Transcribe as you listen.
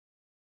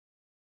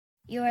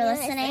You are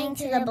listening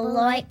to the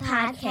Beloit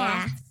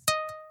Podcast.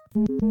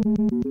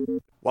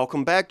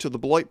 Welcome back to the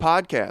Beloit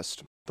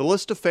Podcast. The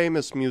list of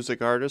famous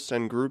music artists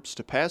and groups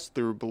to pass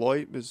through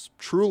Beloit is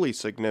truly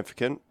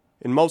significant.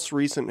 In most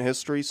recent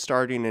history,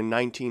 starting in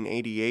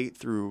 1988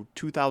 through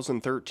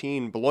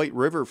 2013, Beloit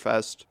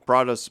Riverfest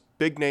brought us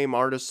big-name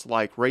artists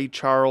like Ray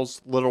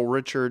Charles, Little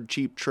Richard,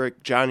 Cheap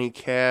Trick, Johnny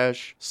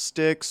Cash,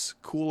 Styx,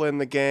 Kool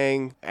and the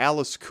Gang,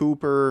 Alice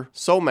Cooper,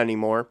 so many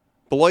more.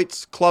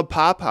 Beloit's Club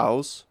Pop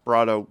House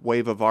brought a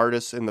wave of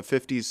artists in the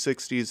 50s,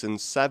 60s, and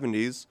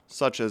 70s,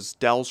 such as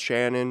Del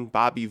Shannon,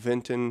 Bobby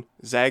Vinton,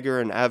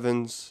 Zager and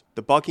Evans,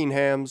 the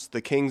Buckinghams,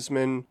 the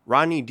Kingsmen,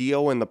 Ronnie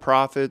Dio and the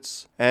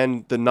Prophets,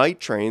 and the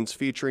Night Trains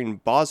featuring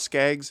Boz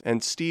Scaggs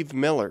and Steve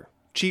Miller.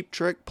 Cheap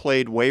Trick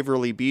played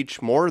Waverly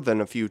Beach more than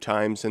a few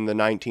times in the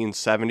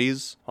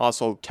 1970s,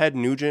 also Ted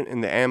Nugent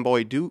and the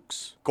Amboy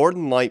Dukes,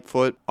 Gordon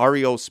Lightfoot,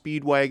 REO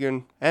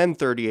Speedwagon, and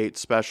 38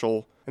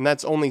 Special, and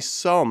that's only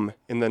some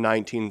in the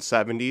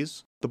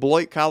 1970s. The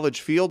Beloit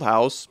College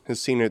Fieldhouse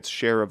has seen its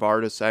share of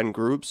artists and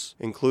groups,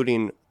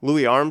 including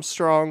Louis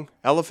Armstrong,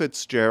 Ella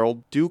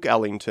Fitzgerald, Duke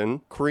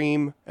Ellington,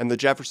 Cream, and the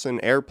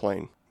Jefferson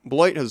Airplane.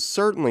 Beloit has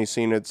certainly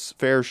seen its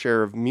fair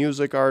share of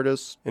music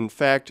artists. In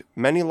fact,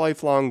 many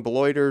lifelong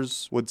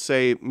Beloiters would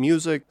say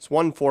music is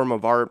one form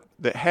of art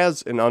that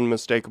has an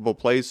unmistakable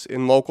place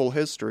in local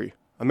history.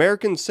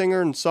 American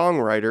singer and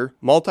songwriter,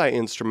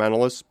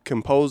 multi-instrumentalist,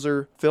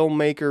 composer,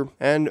 filmmaker,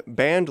 and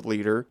band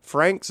leader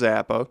Frank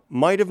Zappa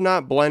might have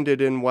not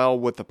blended in well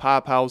with the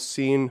pop house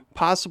scene,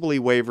 possibly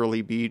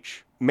Waverly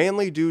Beach,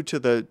 mainly due to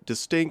the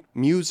distinct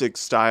music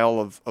style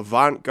of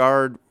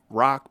avant-garde,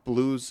 rock,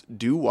 blues,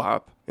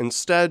 doo-wop.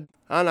 Instead,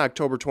 on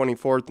October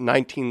 24,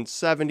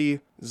 1970,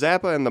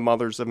 Zappa and the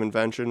Mothers of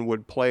Invention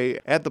would play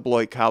at the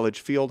Beloit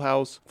College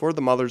Fieldhouse for the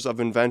Mothers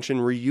of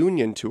Invention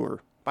reunion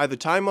tour. By the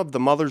time of the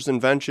Mothers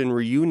Invention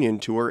reunion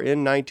tour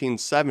in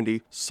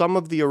 1970, some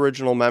of the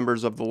original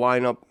members of the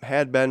lineup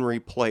had been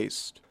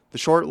replaced. The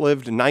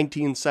short-lived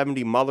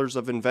 1970 Mothers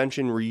of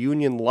Invention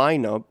reunion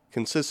lineup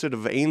consisted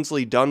of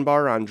Ainsley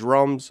Dunbar on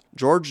drums,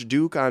 George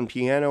Duke on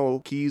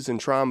piano, keys,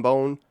 and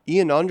trombone,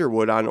 Ian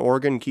Underwood on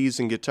organ, keys,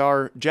 and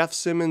guitar, Jeff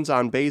Simmons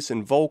on bass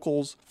and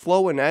vocals,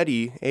 Flo and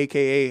Eddie,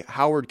 aka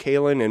Howard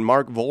Kalin and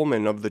Mark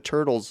Volman of the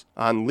Turtles,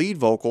 on lead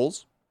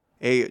vocals.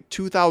 A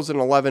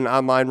 2011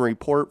 online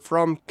report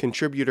from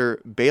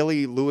contributor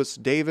Bailey Lewis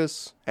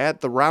Davis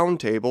at the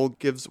Roundtable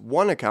gives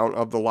one account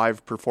of the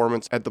live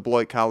performance at the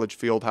Beloit College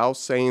Fieldhouse,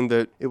 saying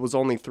that it was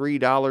only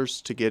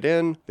 $3 to get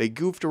in. They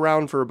goofed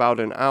around for about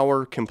an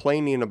hour,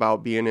 complaining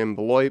about being in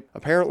Beloit.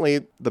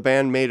 Apparently, the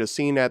band made a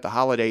scene at the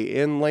Holiday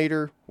Inn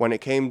later. When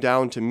it came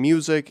down to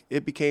music,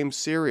 it became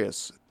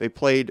serious. They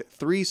played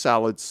 3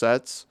 solid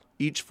sets,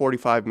 each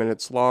 45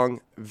 minutes long.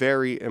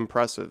 Very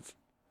impressive.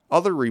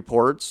 Other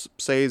reports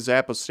say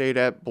Zappa stayed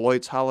at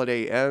Beloit's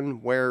Holiday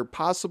Inn, where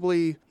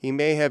possibly he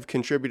may have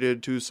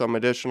contributed to some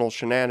additional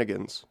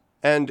shenanigans.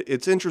 And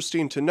it's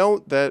interesting to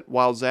note that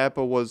while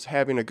Zappa was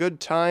having a good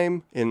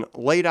time in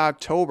late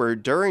October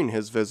during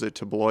his visit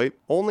to Beloit,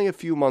 only a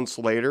few months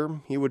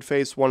later, he would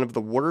face one of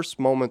the worst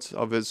moments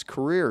of his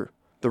career.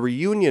 The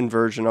reunion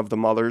version of the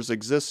Mothers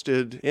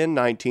existed in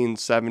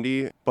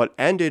 1970, but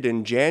ended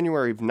in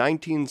January of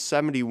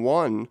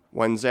 1971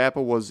 when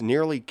Zappa was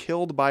nearly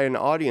killed by an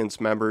audience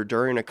member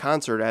during a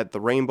concert at the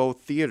Rainbow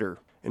Theater.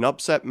 An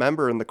upset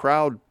member in the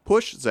crowd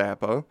pushed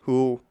Zappa,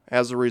 who,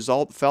 as a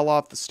result, fell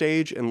off the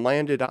stage and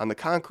landed on the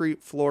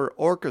concrete floor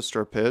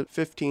orchestra pit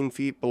 15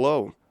 feet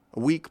below. A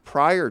week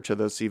prior to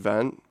this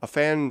event, a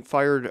fan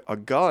fired a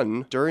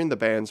gun during the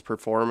band's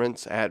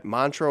performance at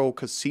Montreux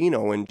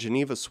Casino in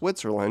Geneva,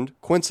 Switzerland.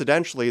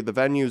 Coincidentally, the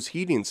venue's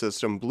heating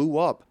system blew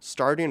up,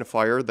 starting a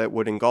fire that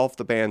would engulf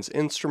the band's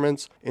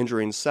instruments,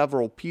 injuring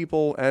several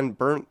people, and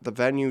burnt the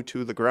venue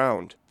to the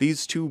ground.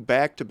 These 2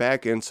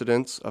 back-to-back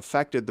incidents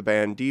affected the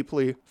band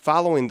deeply.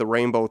 Following the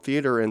Rainbow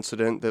Theater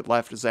incident that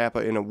left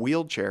Zappa in a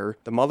wheelchair,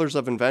 the Mothers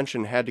of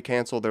Invention had to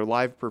cancel their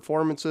live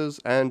performances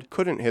and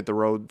couldn't hit the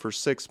road for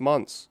 6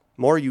 months.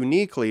 More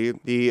uniquely,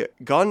 the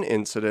gun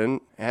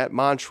incident at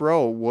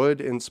Montreux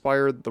would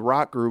inspire the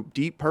rock group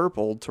Deep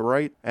Purple to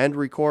write and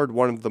record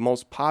one of the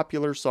most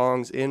popular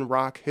songs in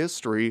rock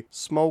history,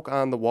 Smoke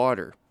on the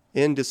Water.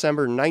 In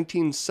December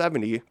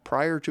 1970,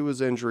 prior to his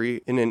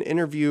injury, in an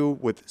interview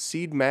with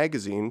Seed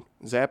magazine,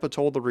 Zappa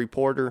told the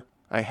reporter,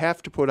 "I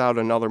have to put out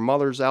another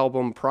Mothers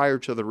album prior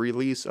to the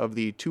release of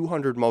the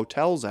 200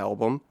 Motels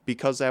album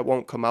because that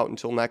won't come out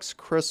until next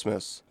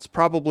Christmas. It's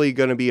probably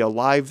going to be a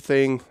live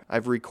thing.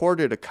 I've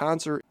recorded a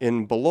concert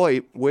in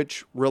Beloit,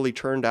 which really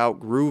turned out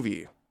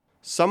groovy."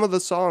 Some of the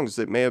songs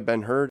that may have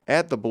been heard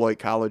at the Beloit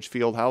College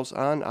Fieldhouse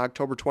on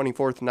October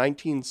 24,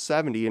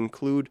 1970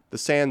 include the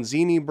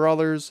Sanzini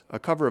Brothers, a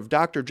cover of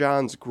Dr.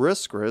 John's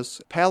Gris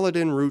Gris,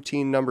 Paladin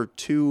Routine No.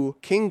 2,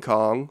 King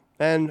Kong,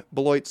 and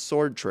Beloit's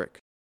Sword Trick.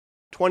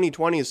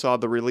 2020 saw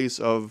the release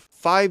of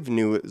 5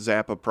 new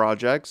Zappa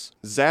projects: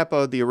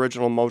 Zappa the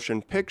Original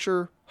Motion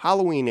Picture,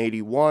 Halloween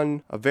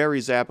 '81, A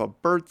Very Zappa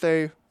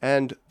Birthday,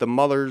 and The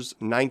Mothers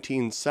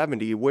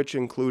 1970, which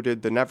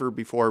included the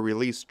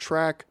never-before-released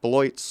track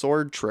Beloit's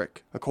Sword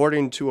Trick.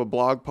 According to a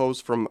blog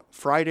post from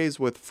Fridays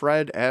with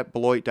Fred at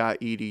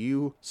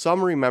Beloit.edu,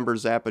 some remember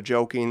Zappa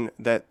joking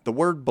that the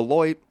word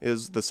Beloit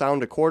is the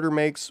sound a quarter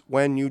makes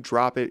when you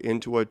drop it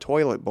into a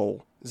toilet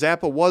bowl.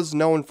 Zappa was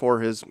known for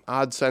his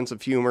odd sense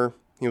of humor.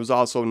 He was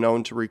also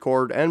known to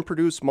record and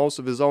produce most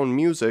of his own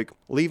music,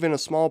 leaving a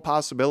small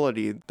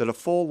possibility that a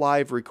full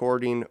live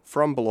recording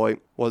from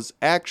Beloit was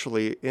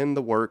actually in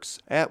the works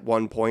at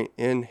one point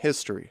in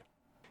history.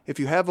 If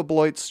you have a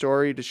Beloit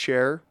story to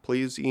share,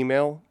 please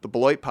email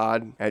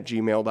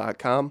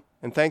thebeloitpod@gmail.com,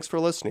 and thanks for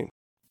listening.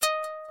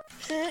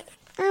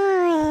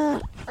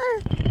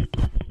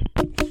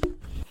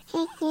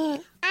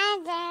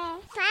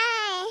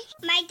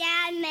 My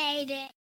dad made it.